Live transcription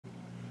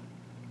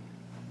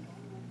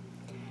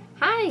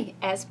Hi!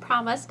 As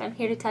promised, I'm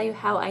here to tell you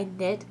how I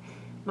knit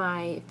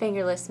my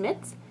fingerless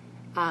mitts.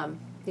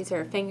 These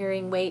are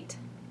fingering weight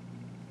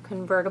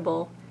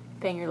convertible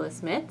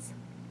fingerless mitts.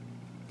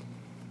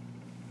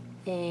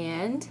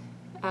 And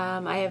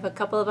I have a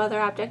couple of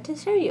other objects to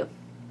show you.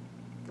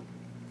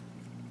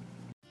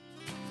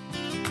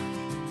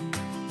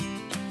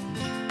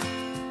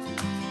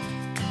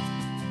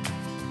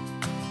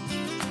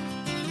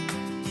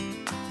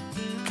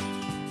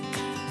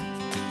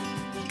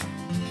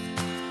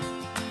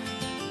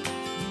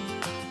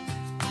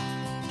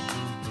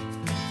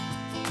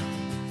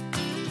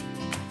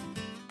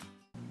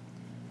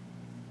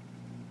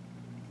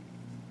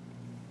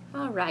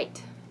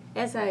 Alright,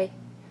 as I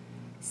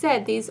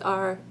said, these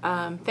are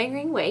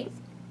fingering weight.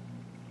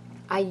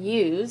 I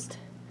used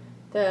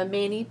the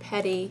Mani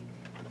Pedi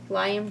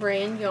Lion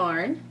Brand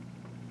yarn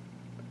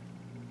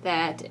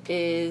that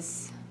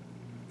is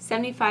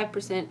 75%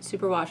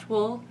 superwash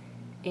wool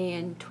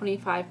and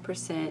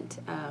 25%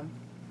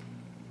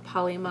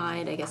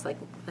 polyamide, I guess like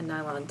a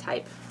nylon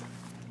type.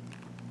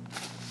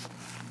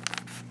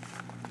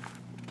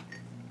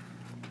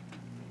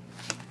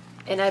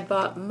 And I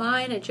bought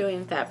mine at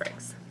Joann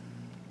Fabrics.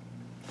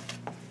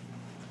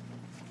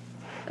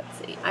 Let's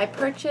see, I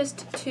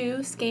purchased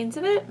 2 skeins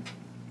of it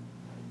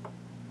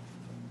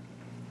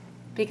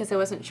because I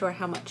wasn't sure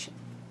how much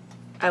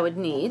I would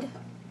need,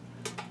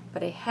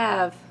 but I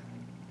have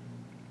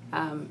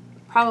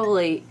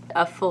probably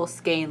a full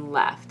skein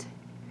left.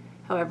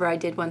 However, I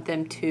did want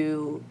them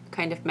to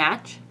kind of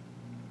match.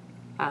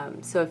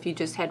 So if you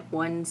just had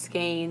one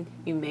skein,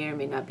 you may or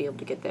may not be able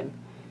to get them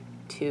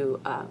to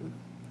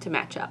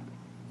match up.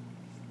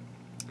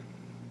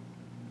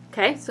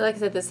 Okay, so like I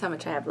said, this is how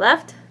much I have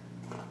left.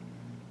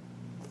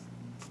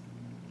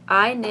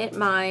 I knit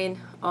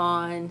mine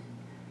on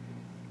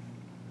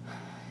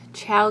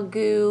Cowl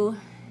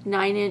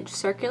 9-inch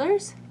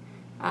circulars.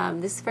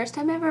 This is the first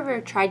time I've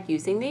ever tried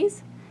using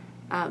these.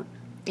 And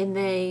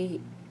I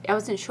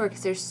wasn't sure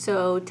because they're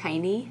so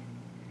tiny.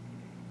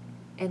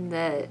 And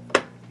they're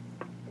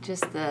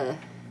just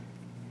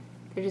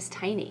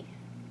tiny.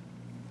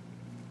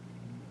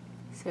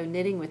 So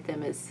knitting with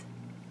them is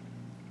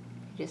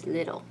just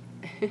little.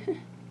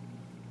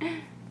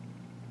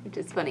 Which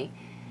is funny.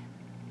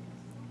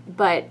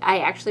 But I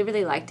actually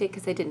really liked it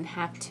because I didn't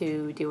have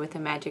to deal with a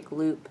magic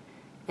loop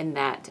and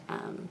that,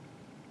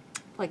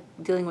 like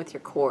dealing with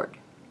your cord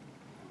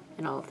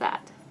and all of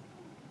that.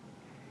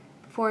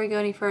 Before we go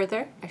any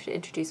further, I should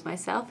introduce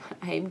myself.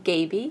 I am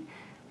Gabie,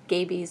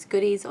 Gabie's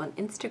Goodies on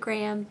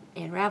Instagram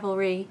and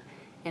Ravelry,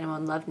 and I'm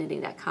on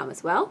loveknitting.com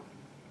as well.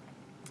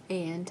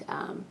 And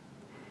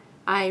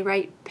I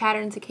write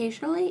patterns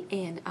occasionally,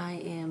 and I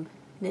am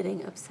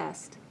knitting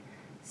obsessed.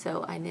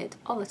 So I knit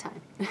all the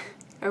time,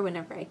 or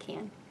whenever I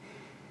can.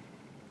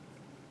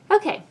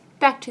 Okay,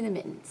 back to the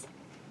mittens.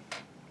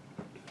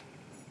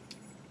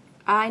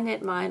 I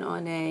knit mine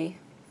on a,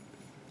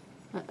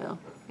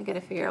 I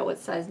gotta figure out what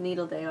size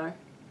needle they are.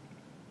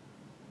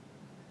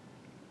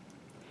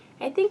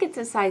 I think it's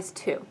a size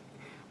 2.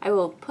 I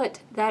will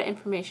put that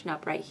information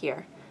up right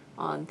here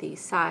on the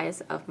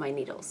size of my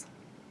needles.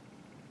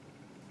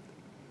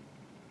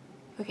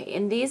 Okay,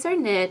 and these are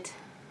knit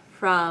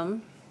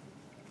from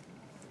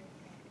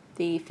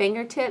the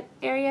fingertip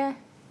area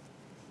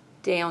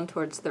down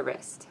towards the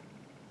wrist.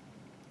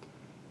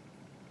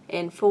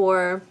 And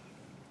for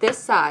this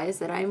size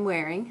that I'm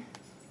wearing,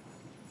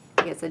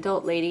 I guess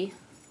adult lady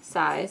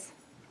size,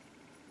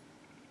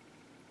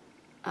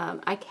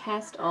 I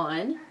cast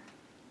on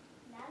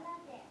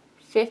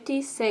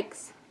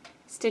 56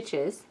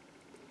 stitches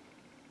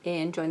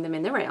and join them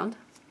in the round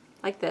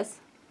like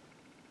this.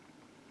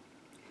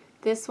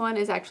 This one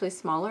is actually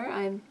smaller.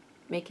 I'm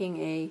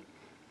making a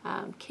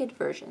kid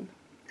version.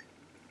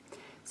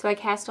 So I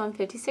cast on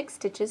 56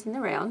 stitches in the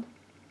round,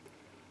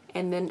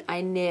 and then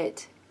I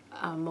knit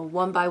a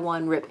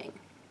 1x1 ribbing.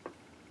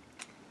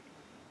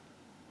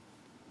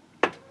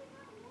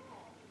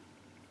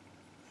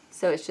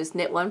 So it's just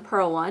knit 1,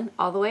 purl 1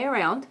 all the way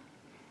around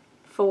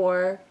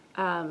for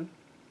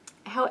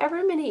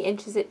however many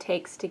inches it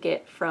takes to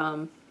get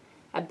from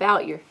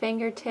about your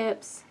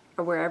fingertips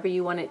or wherever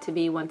you want it to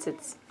be once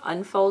it's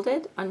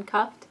unfolded,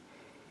 uncuffed,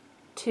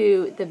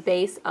 to the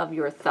base of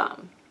your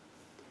thumb.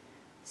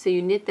 So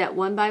you knit that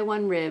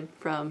 1x1 rib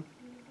from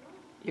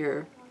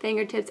your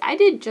fingertips. I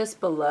did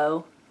just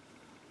below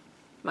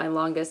my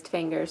longest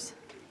fingers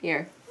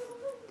here.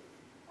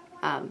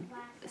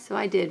 So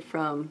I did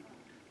from,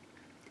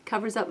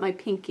 covers up my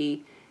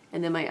pinky,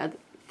 and then my other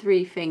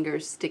 3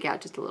 fingers stick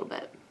out just a little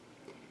bit.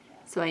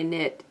 So I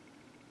knit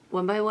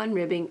 1x1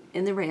 ribbing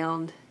in the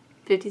round,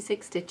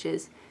 56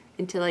 stitches,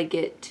 until I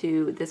get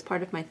to this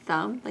part of my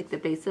thumb, like the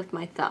base of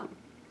my thumb.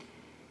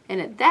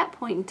 And at that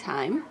point in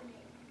time,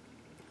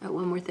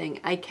 one more thing,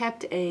 I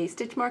kept a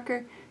stitch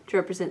marker to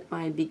represent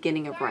my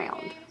beginning of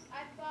round.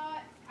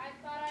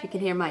 If you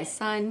can hear my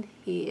son,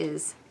 he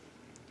is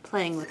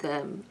playing with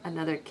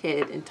another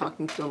kid and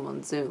talking to him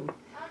on Zoom.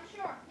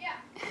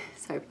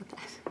 Sorry about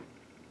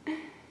that.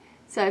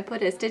 So I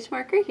put a stitch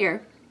marker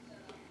here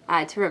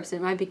to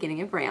represent my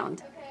beginning of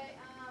round.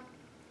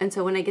 And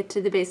so when I get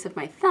to the base of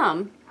my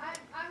thumb,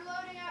 I'm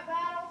loading up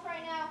battles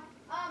right now.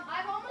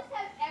 I've almost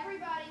had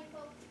everybody.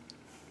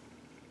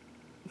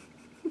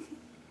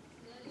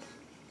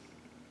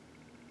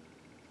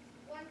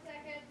 One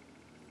second.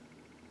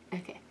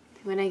 okay,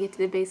 when I get to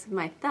the base of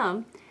my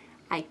thumb,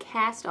 I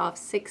cast off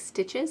 6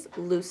 stitches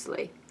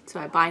loosely. So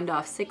I bind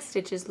off 6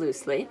 stitches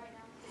loosely,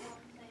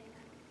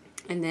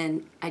 and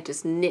then I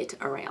just knit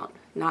around.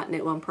 Not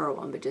knit 1 purl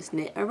 1, but just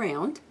knit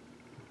around.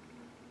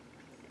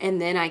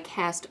 And then I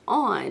cast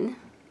on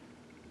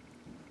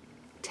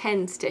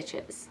 10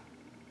 stitches.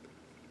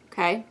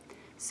 Okay,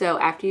 so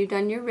after you've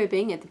done your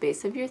ribbing at the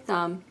base of your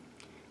thumb,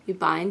 you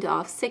bind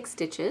off 6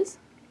 stitches,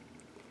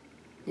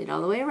 knit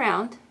all the way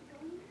around,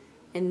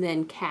 and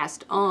then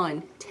cast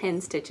on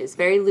 10 stitches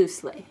very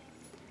loosely,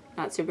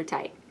 not super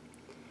tight.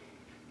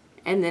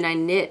 And then I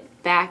knit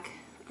back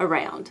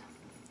around.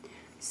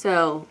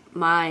 So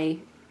my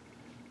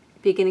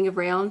beginning of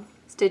round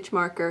stitch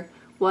marker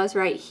was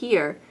right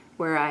here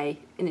where I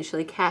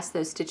initially cast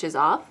those stitches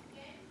off.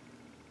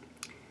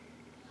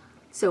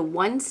 So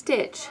 1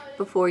 stitch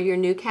before your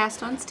new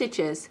cast on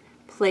stitches,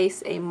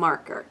 place a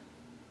marker.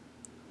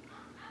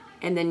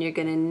 And then you're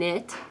going to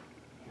knit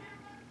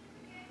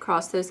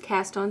across those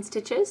cast on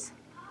stitches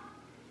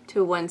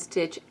to 1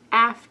 stitch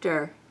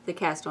after the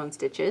cast on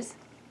stitches,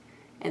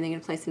 and then you're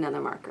going to place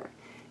another marker.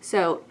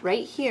 So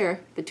right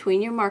here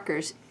between your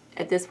markers,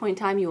 at this point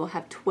in time you will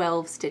have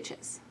 12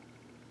 stitches.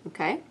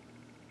 Okay?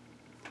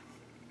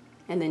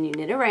 And then you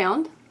knit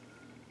around,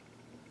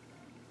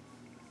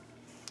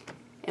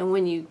 and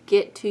when you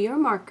get to your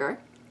marker,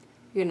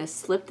 you're going to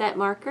slip that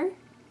marker,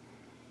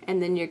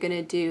 and then you're going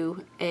to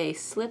do a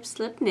slip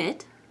slip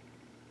knit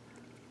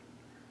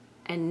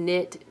and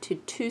knit to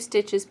 2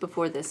 stitches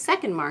before the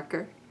second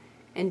marker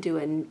and do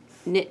a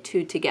knit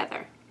 2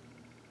 together.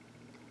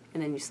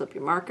 And then you slip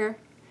your marker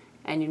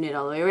and you knit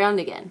all the way around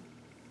again.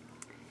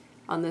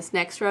 On this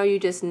next row you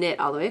just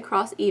knit all the way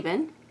across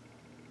even,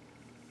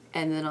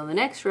 and then on the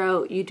next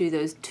row you do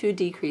those 2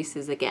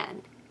 decreases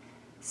again.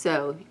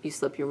 So you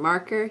slip your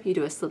marker, you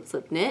do a slip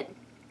slip knit,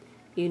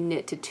 you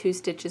knit to 2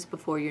 stitches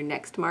before your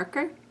next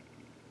marker,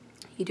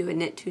 you do a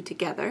knit 2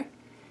 together,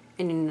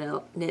 and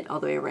you knit all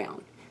the way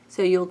around.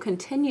 So you'll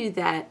continue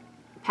that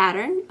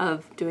pattern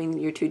of doing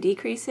your 2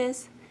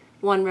 decreases,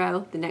 1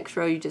 row, the next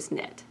row you just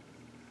knit,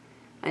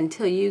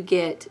 until you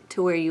get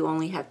to where you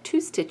only have 2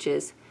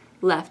 stitches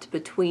left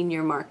between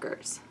your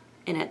markers.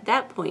 And at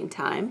that point in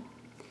time,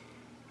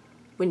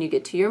 when you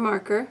get to your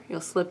marker, you'll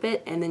slip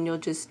it, and then you'll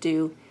just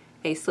do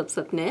a slip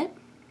slip knit,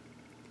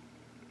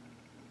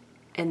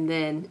 and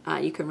then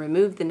you can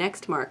remove the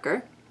next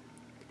marker,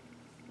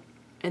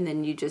 and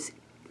then you just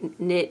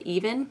knit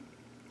even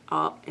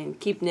and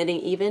keep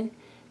knitting even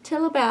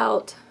till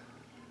about,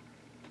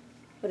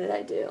 what did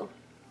I do?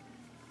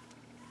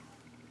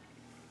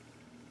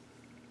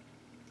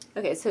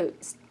 Okay, so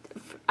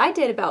I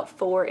did about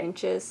 4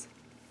 inches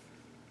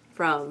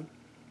from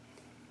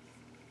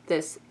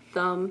this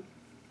thumb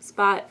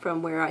spot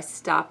from where I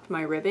stopped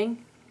my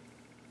ribbing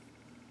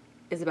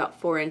is about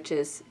 4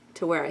 inches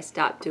to where I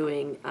stopped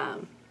doing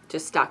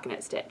just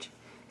stockinette stitch.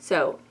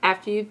 So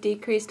after you've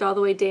decreased all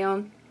the way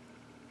down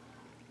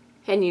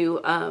and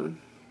you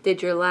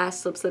did your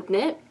last slip slip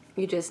knit,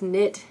 you just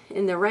knit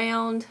in the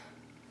round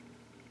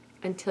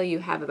until you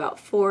have about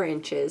 4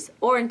 inches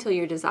or until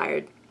your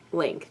desired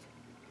length.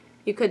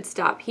 You could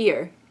stop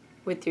here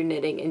with your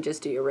knitting and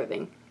just do your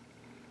ribbing,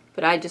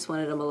 but I just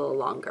wanted them a little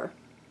longer.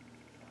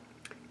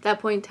 At that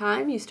point in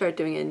time, you start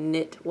doing a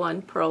knit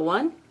 1, purl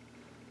 1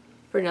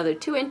 for another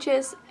 2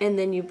 inches, and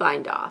then you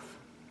bind off.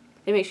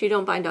 And make sure you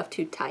don't bind off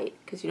too tight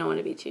because you don't want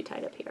to be too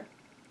tight up here.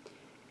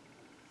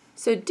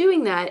 So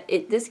doing that,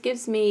 this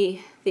gives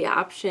me the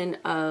option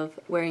of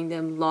wearing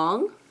them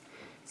long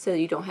so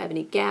you don't have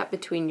any gap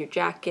between your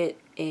jacket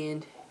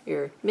and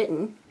your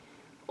mitten,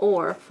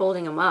 or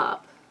folding them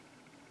up.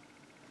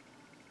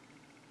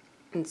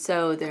 And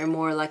so they're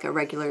more like a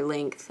regular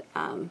length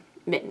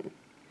mitten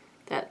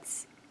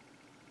that's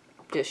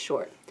just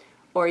short.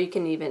 Or you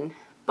can even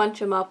bunch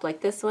them up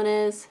like this one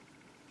is,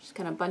 just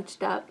kind of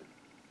bunched up.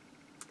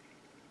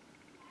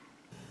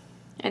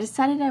 I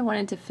decided I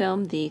wanted to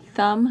film the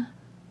thumb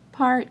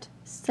part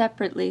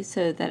separately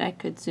so that I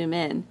could zoom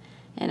in,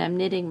 and I'm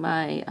knitting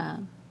my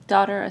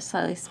daughter a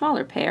slightly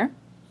smaller pair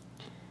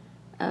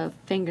of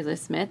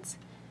fingerless mitts.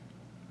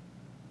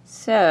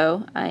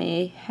 So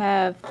I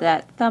have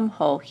that thumb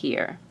hole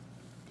here.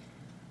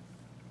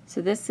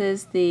 So this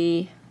is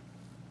the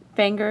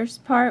fingers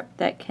part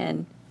that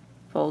can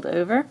fold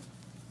over,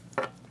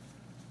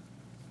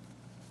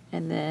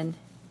 and then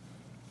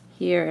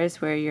here is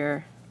where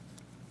your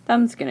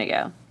thumb's gonna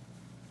go,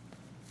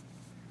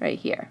 right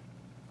here.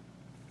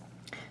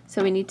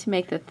 So we need to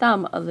make the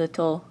thumb a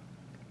little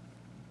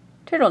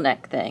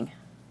turtleneck thing,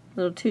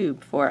 little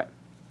tube for it.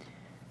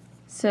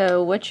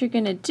 So what you're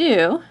gonna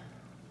do,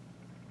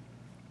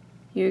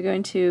 you're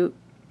going to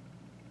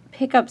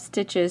pick up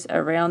stitches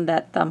around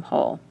that thumb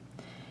hole,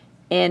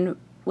 and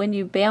when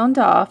you bound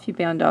off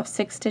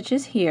 6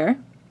 stitches here,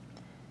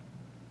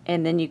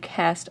 and then you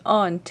cast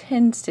on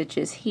 10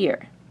 stitches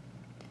here.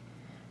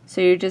 So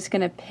you're just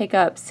going to pick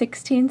up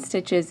 16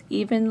 stitches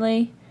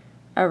evenly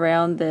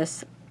around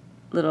this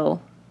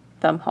little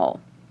thumb hole.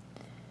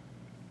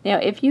 Now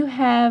if you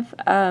have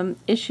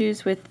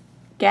issues with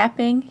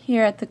gapping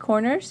here at the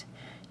corners,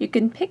 you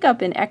can pick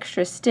up an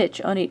extra stitch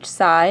on each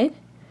side,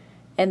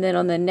 and then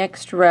on the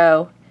next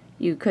row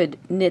you could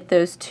knit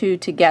those two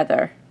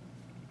together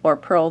or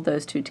purl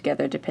those two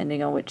together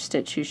depending on which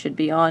stitch you should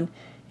be on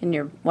in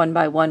your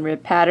 1x1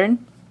 rib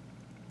pattern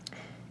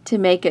to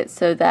make it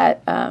so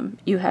that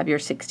you have your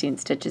 16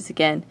 stitches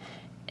again.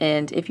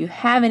 And if you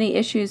have any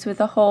issues with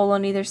a hole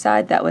on either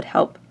side, that would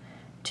help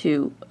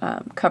to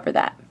cover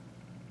that.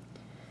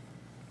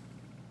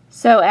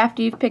 So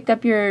after you've picked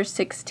up your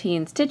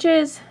 16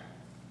 stitches,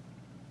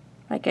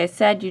 like I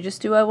said, you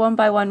just do a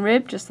 1x1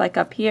 rib just like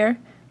up here,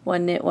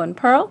 1 knit, 1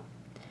 purl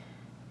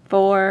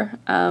for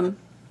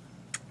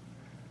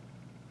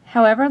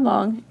however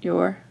long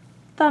your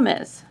thumb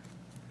is.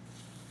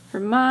 For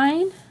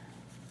mine,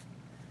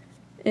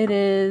 it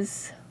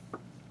is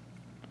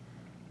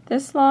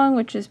this long,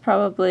 which is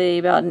probably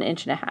about 1.5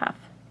 inches.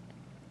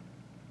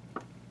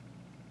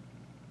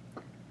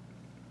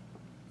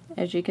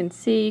 As you can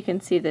see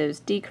those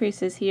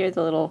decreases here,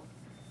 the little,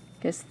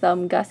 I guess,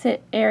 thumb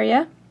gusset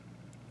area.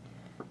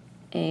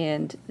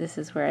 And this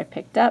is where I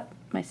picked up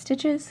my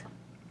stitches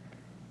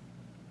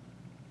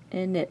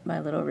and knit my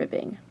little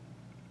ribbing.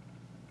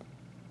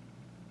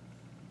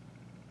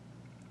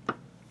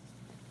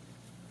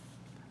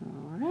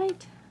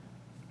 Alright.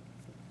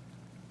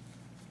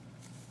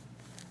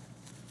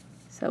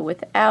 So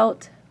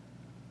without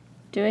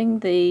doing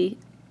the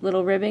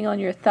little ribbing on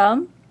your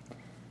thumb,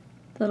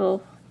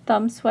 little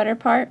thumb sweater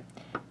part,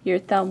 your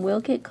thumb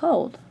will get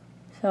cold.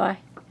 So I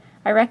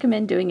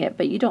recommend doing it,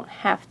 but you don't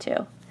have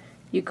to.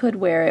 You could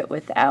wear it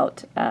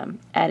without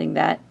adding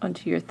that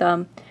onto your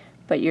thumb,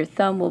 but your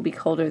thumb will be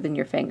colder than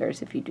your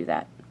fingers if you do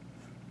that.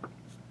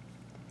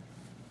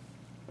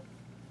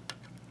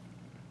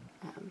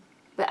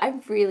 But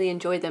I've really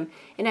enjoyed them,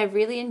 and I've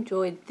really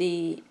enjoyed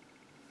the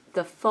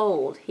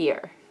fold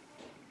here,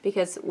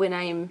 because when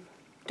I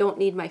don't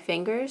need my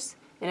fingers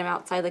and I'm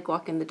outside like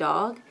walking the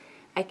dog,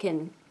 I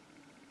can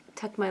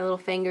tuck my little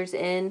fingers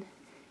in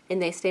and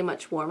they stay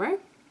much warmer.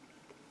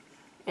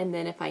 And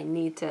then if I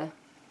need to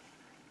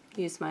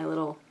use my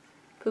little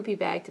poopy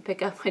bag to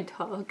pick up my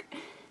dog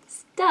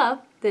stuff,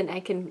 then I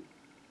can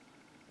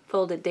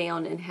fold it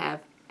down and have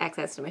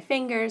access to my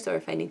fingers, or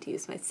if I need to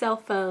use my cell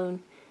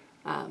phone,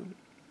 I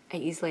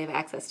easily have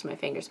access to my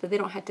fingers, but they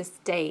don't have to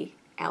stay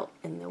out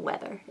in the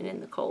weather and in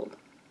the cold.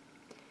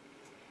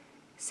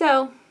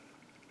 So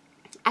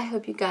I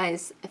hope you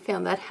guys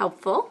found that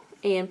helpful,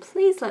 and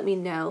please let me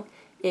know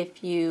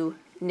if you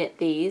knit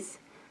these.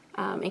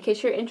 In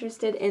case you're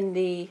interested in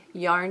the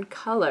yarn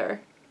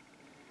color,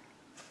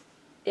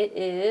 it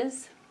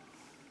is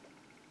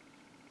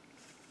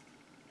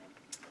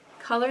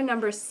color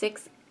number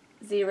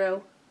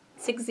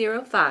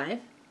 60605,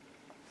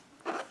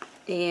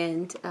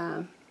 and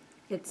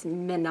it's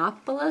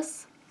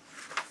Monopolis.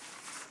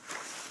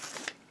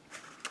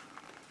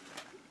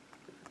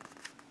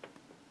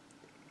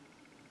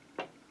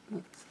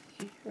 Let's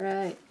see,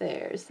 right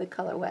there's the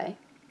colorway.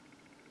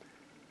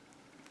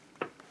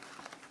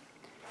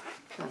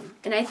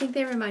 And I think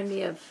they remind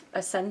me of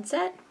a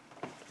sunset,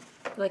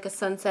 like a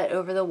sunset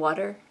over the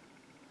water.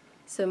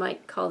 So I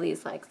might call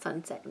these like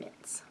sunset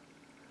mitts.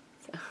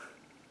 So.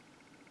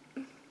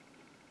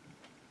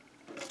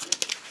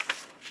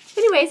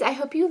 Anyways, I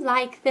hope you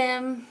like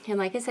them, and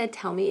like I said,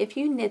 tell me if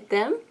you knit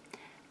them.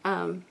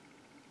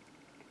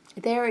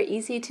 They're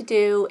easy to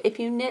do. If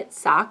you knit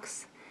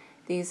socks,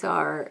 these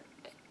are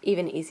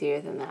even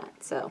easier than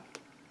that. So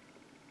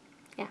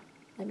yeah,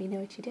 let me know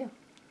what you do.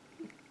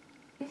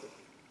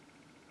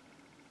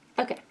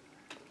 Okay,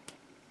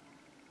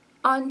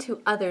 on to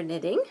other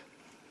knitting.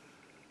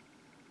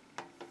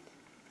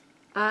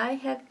 I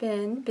have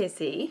been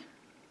busy,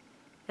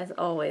 as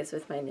always,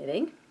 with my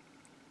knitting.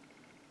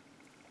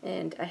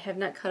 And I have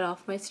not cut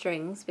off my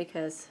strings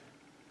because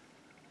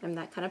I'm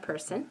that kind of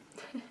person.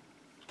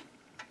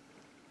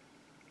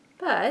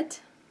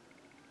 But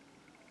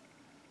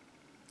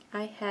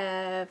I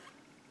have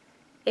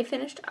a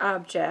finished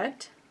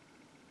object.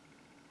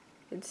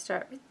 Let's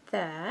start with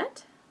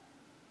that.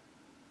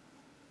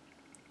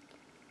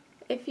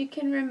 If you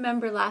can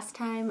remember last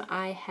time,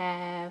 I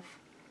had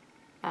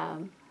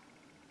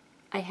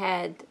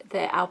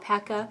the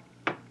alpaca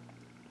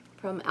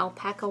from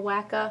Alpaca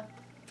Wacka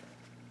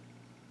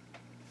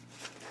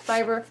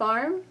Fiber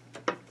Farm,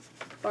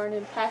 Barn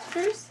and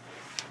Pastures.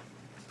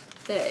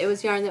 It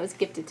was yarn that was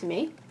gifted to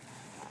me.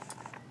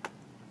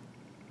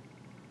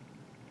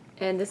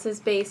 And this is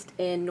based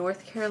in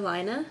North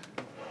Carolina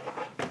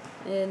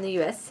in the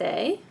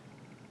USA.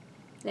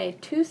 And I have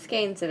 2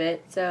 skeins of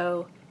it,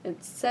 so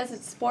it says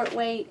it's sport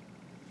weight,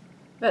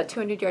 about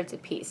 200 yards a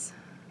piece.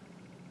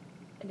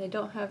 And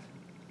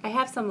I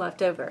have some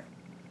left over.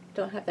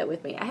 Don't have that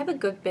with me. I have a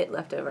good bit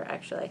left over,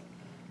 actually.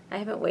 I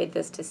haven't weighed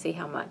this to see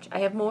how much. I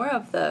have more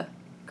of the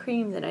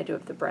cream than I do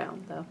of the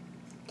brown, though.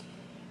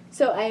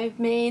 So I've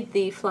made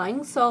the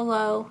Flying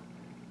Solo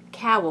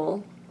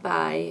cowl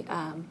by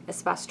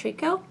Espace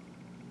Tricot.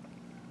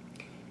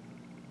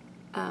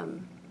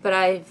 But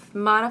I've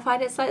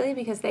modified it slightly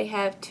because they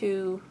have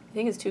two, I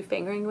think it's 2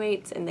 fingering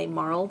weights, and they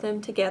marl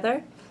them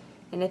together.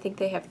 And I think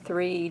they have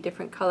 3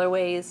 different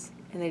colorways,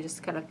 and they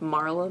just kind of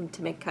marl them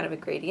to make kind of a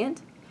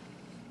gradient.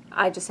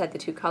 I just had the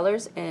 2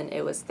 colors, and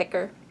it was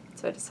thicker,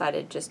 so I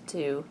decided just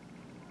to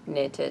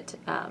knit it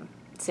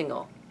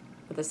single,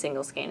 with a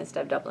single skein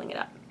instead of doubling it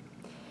up.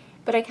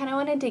 But I kind of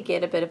wanted to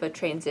get a bit of a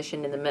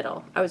transition in the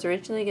middle. I was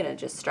originally going to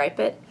just stripe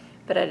it,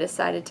 but I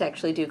decided to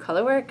actually do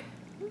color work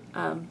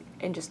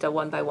in just a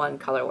 1x1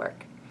 color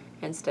work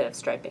instead of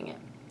striping it.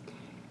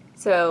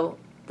 So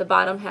the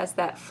bottom has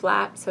that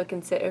flap so it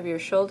can sit over your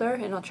shoulder,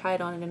 and I'll try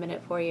it on in a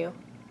minute for you.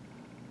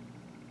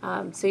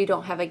 So you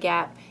don't have a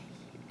gap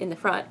in the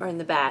front or in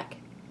the back,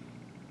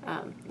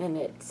 and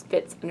it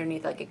fits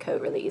underneath like a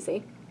coat really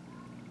easy.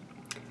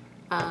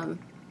 And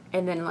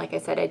then, like I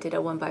said, I did a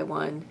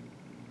 1x1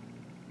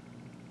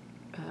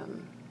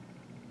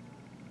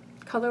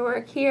 color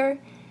work here,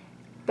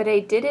 but I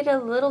did it a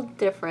little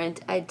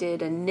different. I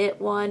did a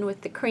knit one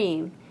with the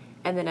cream,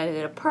 and then I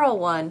did a purl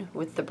one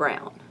with the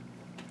brown.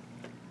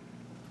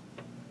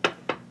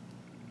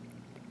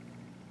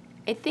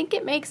 I think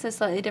it makes a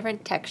slightly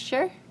different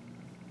texture,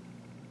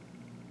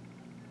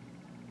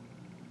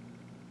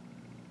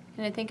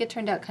 and I think it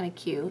turned out kind of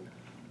cute.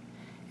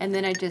 And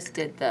then I just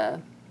did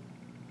the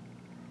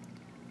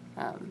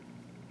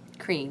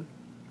cream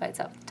by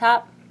itself at the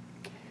top.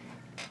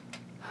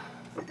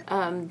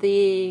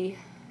 The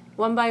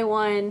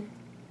 1x1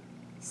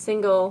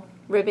 single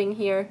ribbing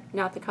here,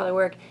 not the color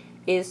work,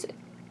 is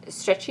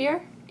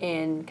stretchier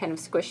and kind of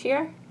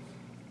squishier.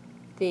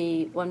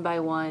 The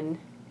 1x1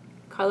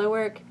 color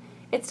work,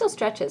 it still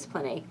stretches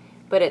plenty,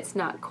 but it's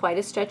not quite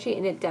as stretchy,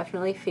 and it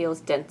definitely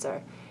feels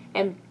denser.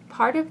 And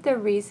part of the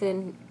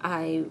reason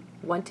I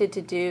wanted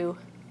to do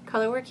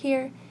color work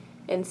here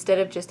instead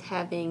of just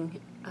having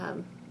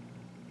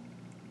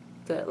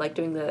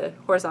doing the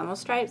horizontal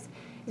stripes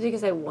is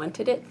because I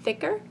wanted it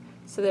thicker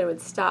so that it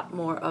would stop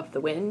more of the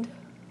wind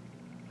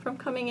from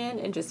coming in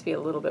and just be a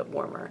little bit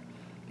warmer.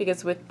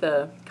 Because with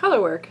the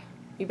color work,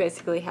 you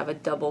basically have a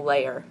double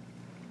layer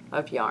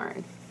of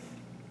yarn.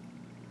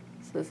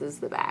 So this is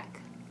the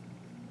back.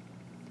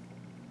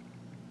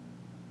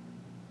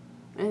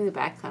 I think the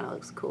back kind of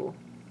looks cool.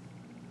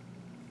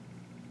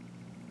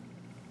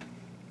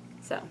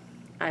 So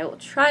I will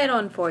try it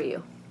on for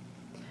you.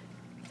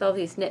 With all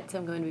these knits,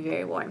 I'm going to be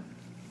very warm.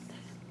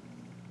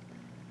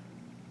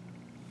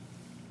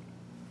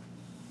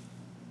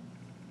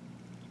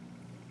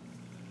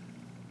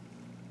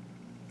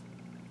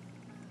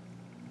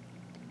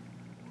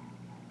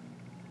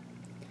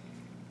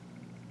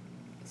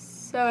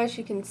 So as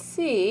you can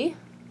see,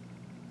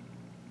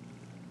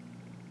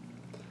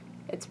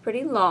 it's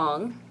pretty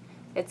long.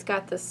 It's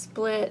got the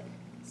split,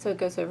 so it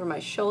goes over my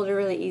shoulder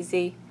really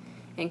easy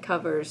and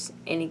covers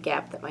any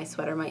gap that my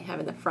sweater might have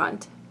in the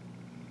front.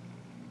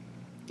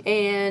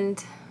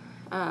 And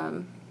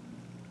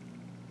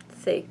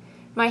let's see,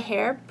 my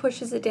hair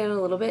pushes it down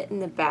a little bit in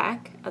the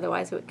back,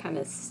 otherwise it would kind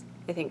of,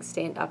 I think,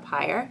 stand up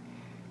higher.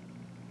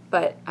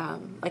 But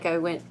like I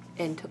went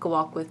and took a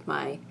walk with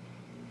my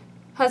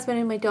husband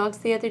and my dogs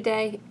the other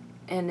day,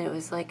 and it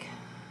was like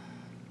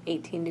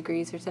 18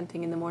 degrees or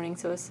something in the morning,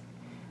 so it was,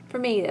 for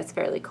me, that's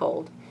fairly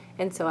cold.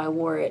 And so I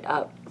wore it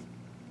up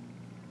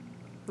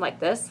like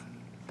this,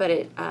 but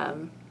it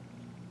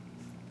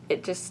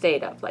just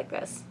stayed up like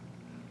this.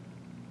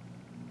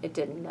 It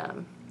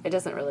didn't, it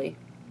doesn't really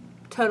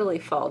totally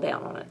fall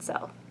down on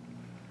itself.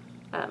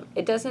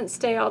 It doesn't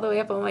stay all the way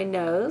up on my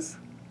nose,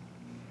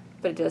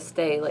 but it does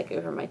stay like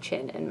over my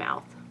chin and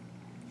mouth.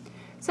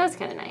 So that's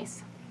kind of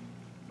nice.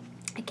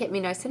 It kept me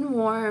nice and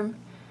warm.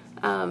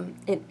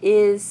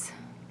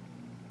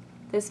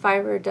 This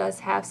fiber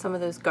does have some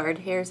of those guard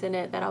hairs in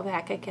it that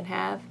alpaca can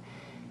have.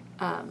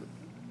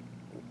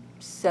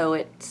 So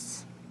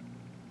it's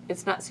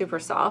not super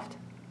soft,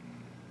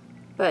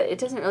 but it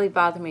doesn't really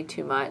bother me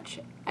too much.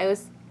 I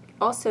was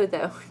also,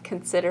 though,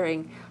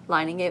 considering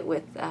lining it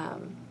with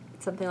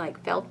something like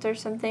felt or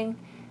something,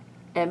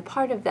 and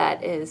part of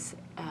that is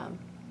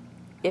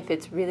if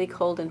it's really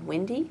cold and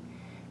windy,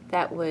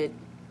 that would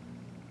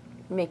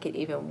make it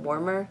even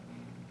warmer,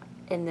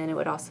 and then it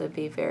would also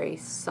be very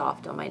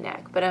soft on my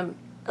neck. But I'm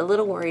a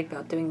little worried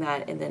about doing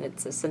that, and then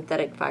it's a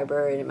synthetic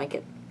fiber, and it might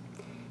get,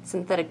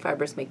 synthetic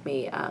fibers make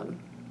me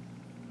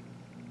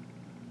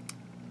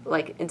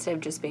like, instead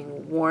of just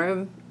being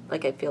warm,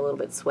 like I feel a little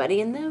bit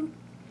sweaty in them,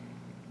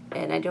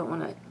 and I don't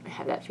want to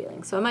have that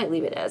feeling, so I might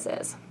leave it as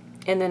is.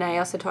 And then I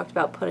also talked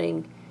about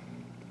putting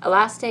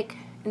elastic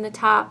in the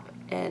top,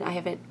 and I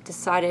haven't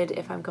decided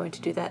if I'm going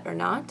to do that or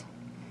not.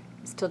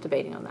 I'm still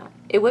debating on that.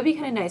 It would be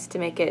kind of nice to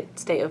make it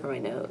stay over my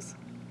nose,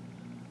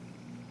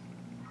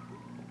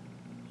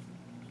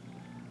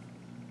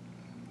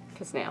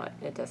 because now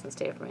it doesn't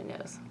stay over my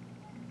nose.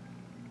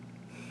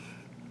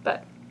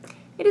 But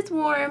it is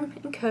warm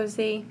and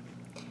cozy.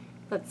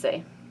 Let's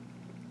see.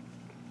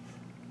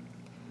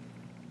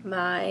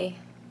 My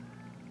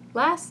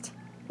last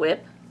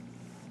whip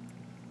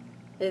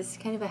is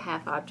kind of a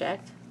half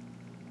object.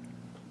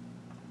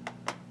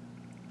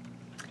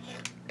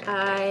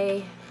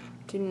 I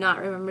do not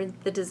remember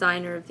the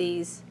designer of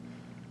these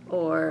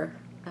or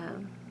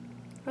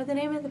the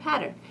name of the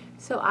pattern.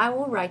 So I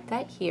will write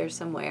that here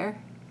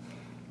somewhere.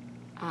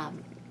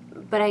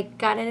 But I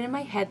got it in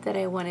my head that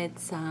I wanted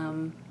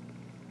some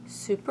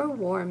super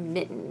warm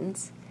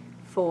mittens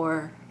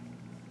for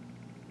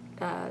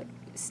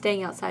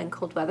staying outside in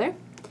cold weather.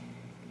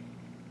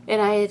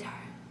 And I had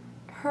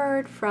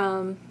heard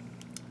from,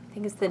 I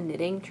think it's the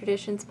Knitting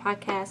Traditions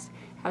podcast,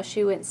 how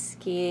she went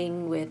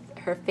skiing with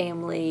her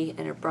family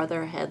and her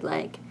brother had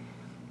like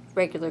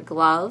regular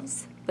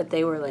gloves, but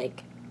they were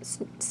like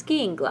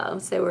skiing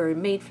gloves. They were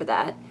made for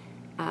that.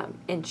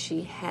 And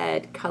she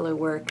had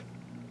Colorwork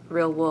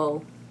real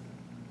wool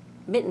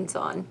mittens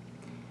on,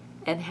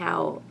 and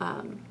how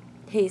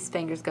his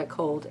fingers got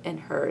cold and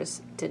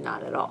hers did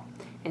not at all.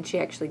 And she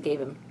actually gave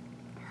him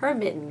her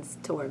mittens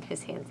to warm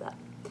his hands up.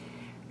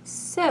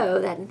 So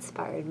that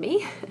inspired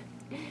me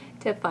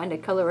to find a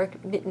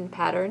Colorwork mitten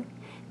pattern.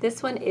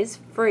 This one is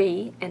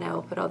free, and I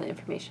will put all the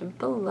information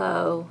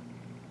below.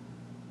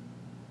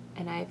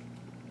 And I've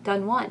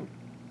done one.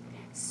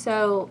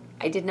 So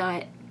I did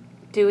not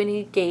do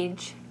any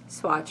gauge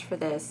swatch for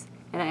this,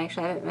 and I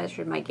actually haven't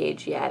measured my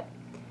gauge yet.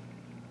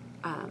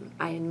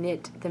 I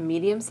knit the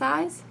medium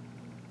size,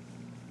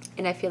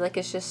 and I feel like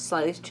it's just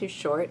slightly too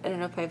short. I don't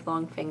know if I have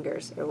long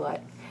fingers or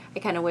what. I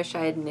kind of wish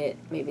I had knit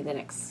maybe the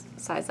next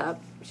size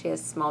up. She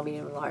has small,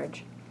 medium, and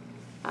large.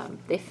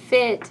 They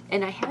fit,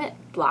 and I haven't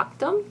blocked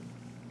them.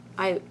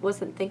 I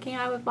wasn't thinking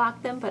I would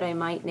block them, but I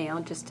might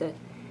now just to,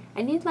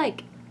 I need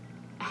like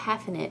a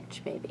 ½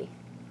 inch maybe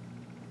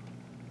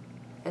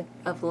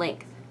of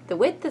length. The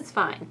width is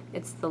fine.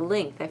 It's the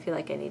length I feel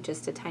like I need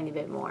just a tiny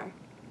bit more,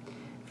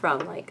 from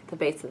like the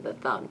base of the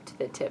thumb to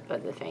the tip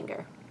of the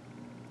finger.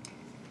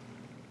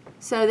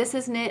 So this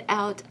is knit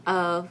out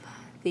of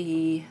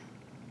the,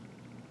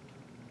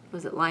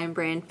 was it Lion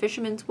Brand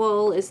Fisherman's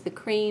Wool is the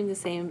cream, the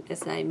same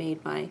as I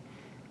made my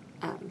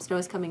Snow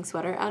is Coming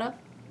sweater out of.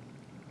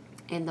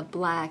 And the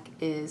black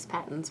is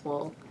Patton's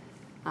wool,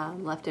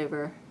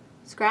 leftover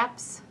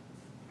scraps.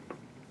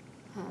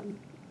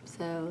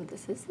 So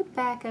this is the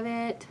back of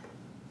it.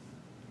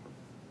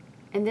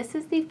 And this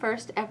is the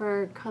first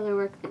ever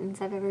Colorwork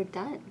mittens I've ever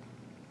done.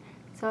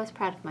 So I was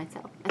proud of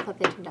myself. I thought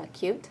they turned out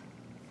cute.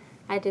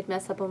 I did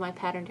mess up on my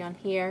pattern down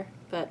here,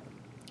 but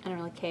I don't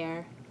really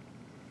care.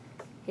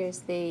 Here's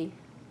the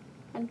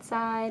front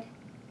side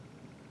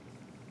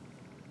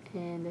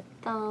and the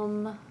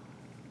thumb.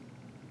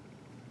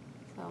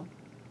 So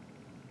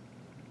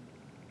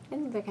I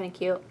think they're kind of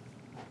cute.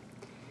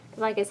 But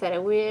like I said, I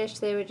wish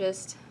they were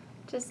just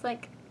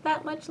like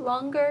that much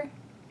longer.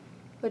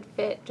 Would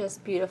fit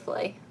just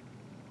beautifully.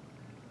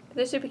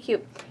 They're super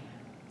cute.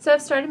 So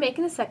I've started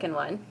making the second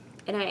one,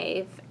 and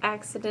I've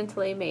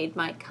accidentally made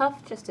my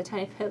cuff just a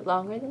tiny bit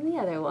longer than the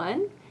other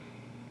one.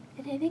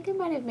 And I think I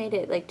might have made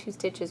it like 2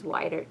 stitches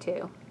wider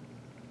too.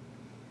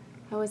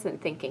 I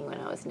wasn't thinking when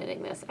I was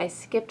knitting this. I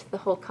skipped the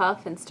whole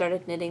cuff and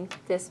started knitting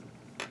this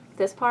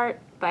part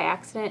by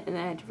accident, and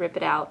then I had to rip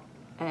it out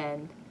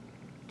and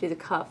do the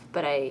cuff.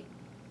 But I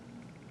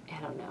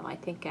don't know, I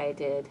think I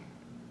did,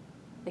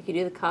 like you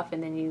do the cuff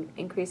and then you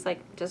increase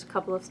like just a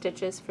couple of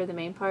stitches for the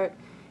main part.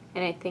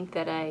 And I think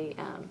that I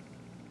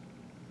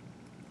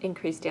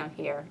increased down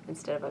here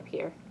instead of up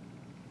here.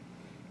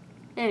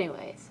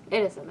 Anyways,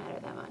 it doesn't matter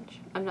that much.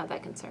 I'm not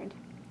that concerned.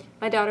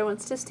 My daughter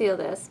wants to steal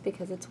this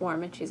because it's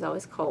warm and she's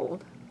always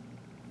cold.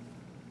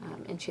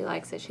 And she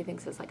likes it. She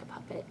thinks it's like a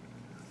puppet.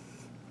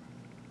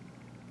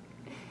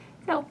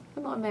 So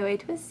I'm on my way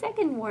to a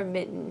second warm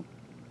mitten.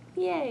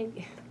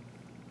 Yay!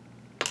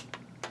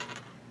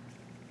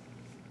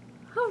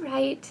 All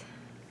right.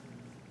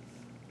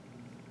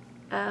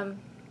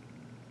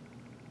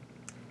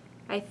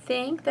 I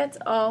think that's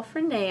all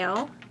for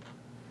now.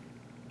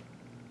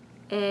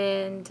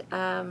 And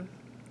I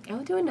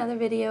will do another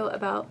video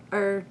about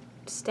our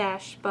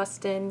stash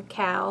bustin'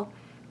 cowl.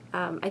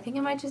 I think I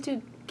might just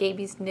do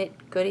Gabie's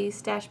Knit Goodies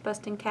stash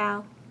bustin'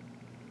 cowl,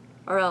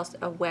 or else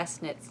a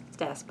West Knit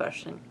stash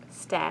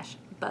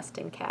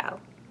bustin' cowl.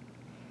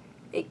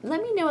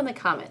 Let me know in the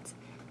comments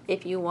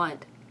if you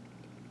want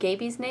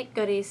Gabie's Knit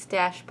Goodies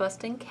stash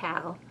bustin'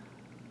 cowl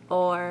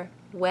or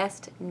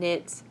West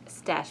Knit's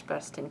stash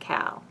bustin'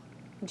 cowl.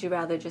 Would you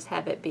rather just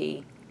have it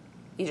be,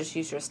 you just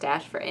use your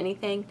stash for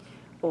anything,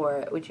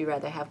 or would you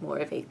rather have more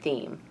of a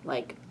theme,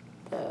 like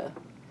the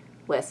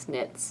West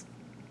Knits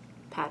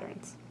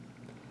patterns?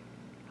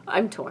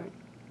 I'm torn.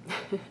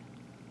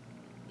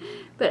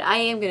 But I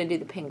am going to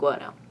do the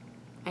Pinguono.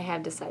 I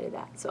have decided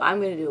that. So I'm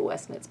going to do a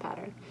West Knits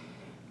pattern.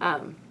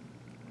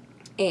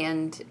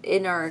 And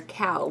in our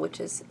cowl,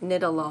 which is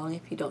knit along,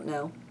 if you don't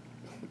know,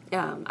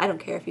 I don't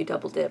care if you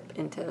double dip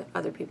into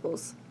other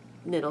people's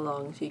knit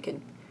alongs, you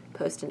can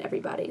post in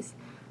everybody's.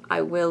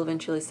 I will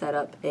eventually set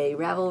up a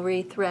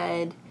Ravelry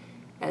thread,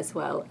 as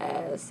well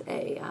as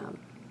a,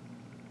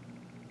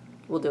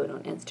 we'll do it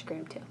on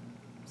Instagram too.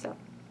 So,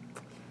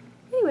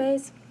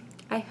 anyways,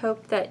 I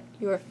hope that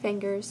your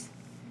fingers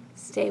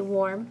stay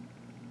warm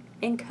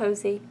and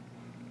cozy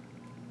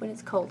when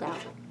it's cold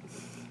out.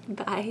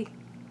 Bye.